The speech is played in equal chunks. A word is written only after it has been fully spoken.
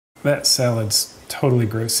That salad's totally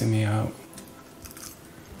grossing me out.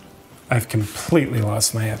 I've completely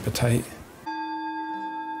lost my appetite.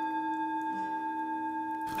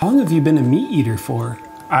 How long have you been a meat eater for?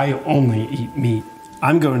 I only eat meat.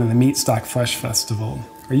 I'm going to the Meat Stock Flesh Festival.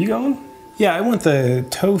 Are you going? Yeah, I want the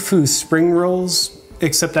tofu spring rolls,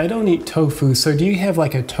 except I don't eat tofu, so do you have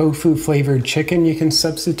like a tofu flavored chicken you can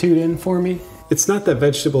substitute in for me? It's not that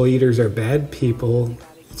vegetable eaters are bad people,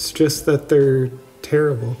 it's just that they're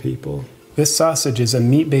terrible people. This sausage is a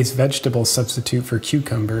meat-based vegetable substitute for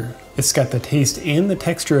cucumber. It's got the taste and the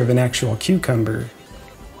texture of an actual cucumber,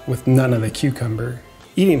 with none of the cucumber.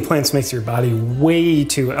 Eating plants makes your body way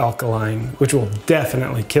too alkaline, which will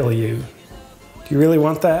definitely kill you. Do you really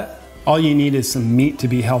want that? All you need is some meat to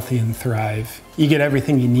be healthy and thrive. You get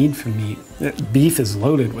everything you need from meat. Beef is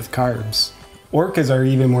loaded with carbs. Orcas are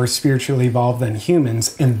even more spiritually evolved than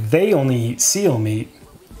humans, and they only eat seal meat.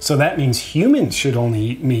 So that means humans should only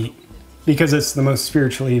eat meat, because it's the most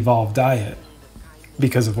spiritually evolved diet,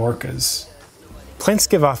 because of orcas. Plants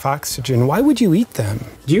give off oxygen. Why would you eat them?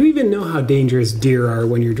 Do you even know how dangerous deer are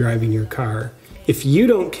when you're driving your car? If you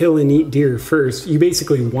don't kill and eat deer first, you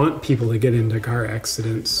basically want people to get into car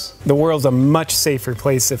accidents. The world's a much safer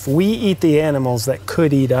place if we eat the animals that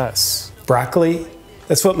could eat us. Broccoli?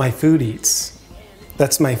 That's what my food eats.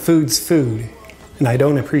 That's my food's food, and I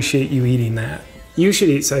don't appreciate you eating that. You should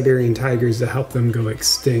eat Siberian tigers to help them go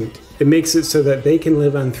extinct. It makes it so that they can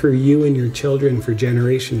live on through you and your children for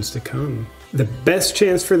generations to come. The best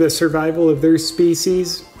chance for the survival of their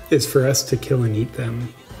species is for us to kill and eat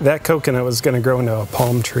them. That coconut was going to grow into a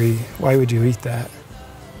palm tree. Why would you eat that?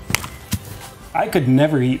 I could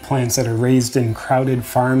never eat plants that are raised in crowded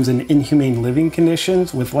farms and inhumane living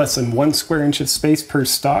conditions with less than 1 square inch of space per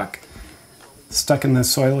stalk, stuck in the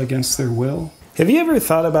soil against their will. Have you ever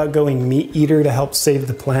thought about going meat eater to help save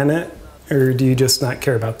the planet? Or do you just not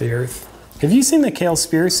care about the earth? Have you seen the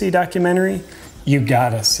Kaleспiracy documentary? You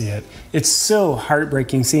gotta see it. It's so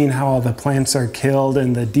heartbreaking seeing how all the plants are killed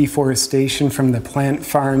and the deforestation from the plant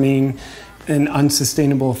farming and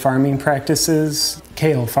unsustainable farming practices.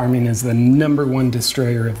 Kale farming is the #1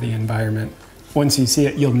 destroyer of the environment. Once you see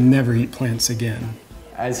it, you'll never eat plants again.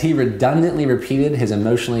 As he redundantly repeated his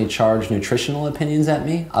emotionally charged nutritional opinions at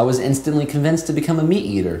me, I was instantly convinced to become a meat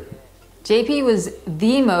eater. JP was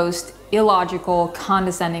the most illogical,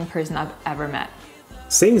 condescending person I've ever met.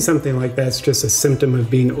 Saying something like that's just a symptom of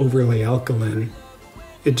being overly alkaline.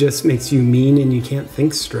 It just makes you mean and you can't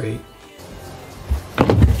think straight.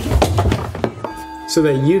 So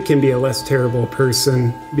that you can be a less terrible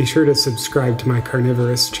person, be sure to subscribe to my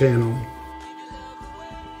carnivorous channel.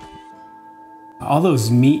 All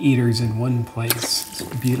those meat eaters in one place. It's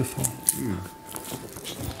beautiful.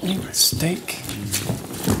 Ooh, a steak.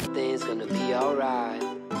 Things gonna be alright.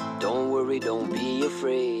 Don't worry, don't be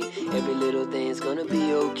afraid. Every little thing's gonna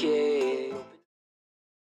be okay.